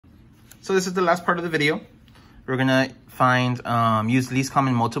So this is the last part of the video. We're gonna use least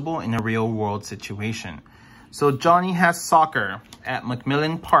common multiple in a real world situation. So Johnny has soccer at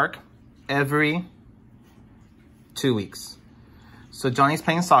Macmillan Park every 2 weeks. So Johnny's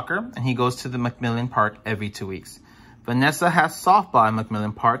playing soccer and he goes to the Macmillan Park every 2 weeks. Vanessa has softball at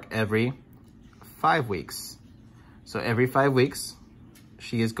Macmillan Park every 5 weeks. So every 5 weeks,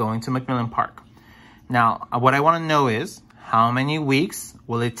 she is going to Macmillan Park. Now, what I want to know is, how many weeks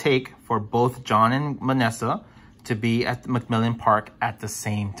will it take for both John and Vanessa to be at the Macmillan Park at the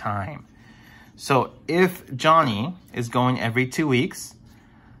same time? So if Johnny is going every 2 weeks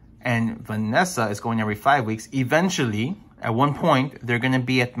and Vanessa is going every 5 weeks, eventually, at one point, they're going to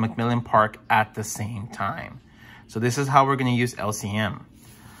be at Macmillan Park at the same time. So this is how we're going to use LCM.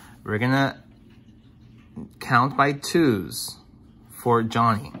 We're going to count by twos for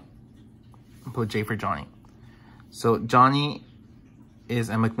Johnny. I'll put J for Johnny. So Johnny is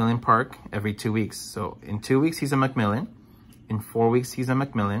at Macmillan Park every 2 weeks. So in 2 weeks, he's at Macmillan. In 4 weeks, he's at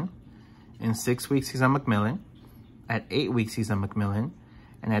Macmillan. In 6 weeks, he's at Macmillan. At 8 weeks, he's at Macmillan.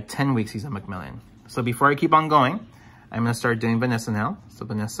 And at 10 weeks, he's at Macmillan. So before I keep on going, I'm going to start doing Vanessa now. So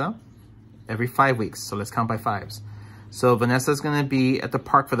Vanessa, every 5 weeks. So let's count by fives. So Vanessa is going to be at the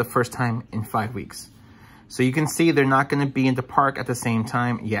park for the first time in 5 weeks. So you can see they're not going to be in the park at the same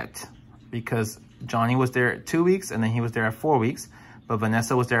time yet, because Johnny was there at 2 weeks and then he was there at 4 weeks, but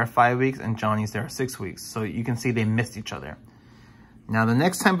Vanessa was there at 5 weeks and Johnny's there at 6 weeks. So you can see they missed each other. Now the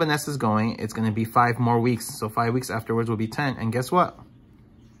next time Vanessa's going, it's going to be 5 more weeks. So 5 weeks afterwards will be 10. And guess what?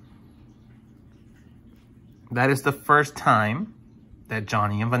 That is the first time that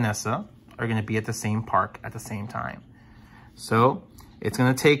Johnny and Vanessa are going to be at the same park at the same time. So it's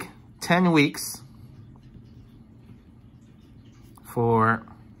going to take 10 weeks for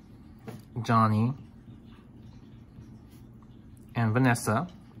Johnny and Vanessa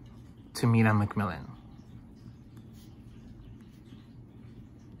to meet at Macmillan.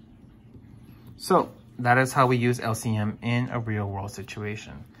 So that is how we use LCM in a real world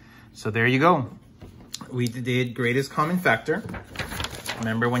situation. So there you go. We did greatest common factor.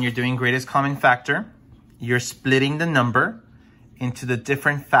 Remember, when you're doing greatest common factor, you're splitting the number into the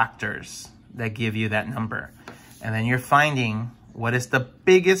different factors that give you that number. And then you're finding what is the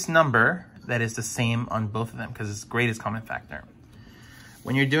biggest number that is the same on both of them, because it's greatest common factor.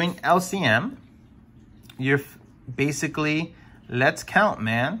 When you're doing LCM, you're basically, let's count,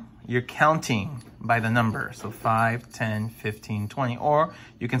 man. You're counting by the number. So 5, 10, 15, 20, or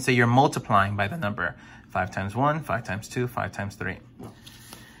you can say you're multiplying by the number. 5 times 1, 5 times 2, 5 times 3.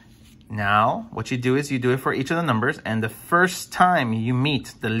 Now, what you do is you do it for each of the numbers, and the first time you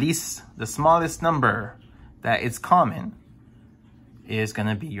meet the smallest number that is common is going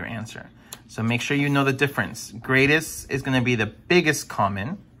to be your answer. So make sure you know the difference. Greatest is going to be the biggest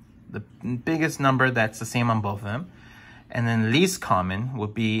common, the biggest number that's the same on both of them. And then least common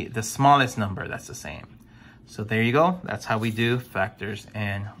would be the smallest number that's the same. So there you go. That's how we do factors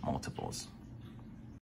and multiples.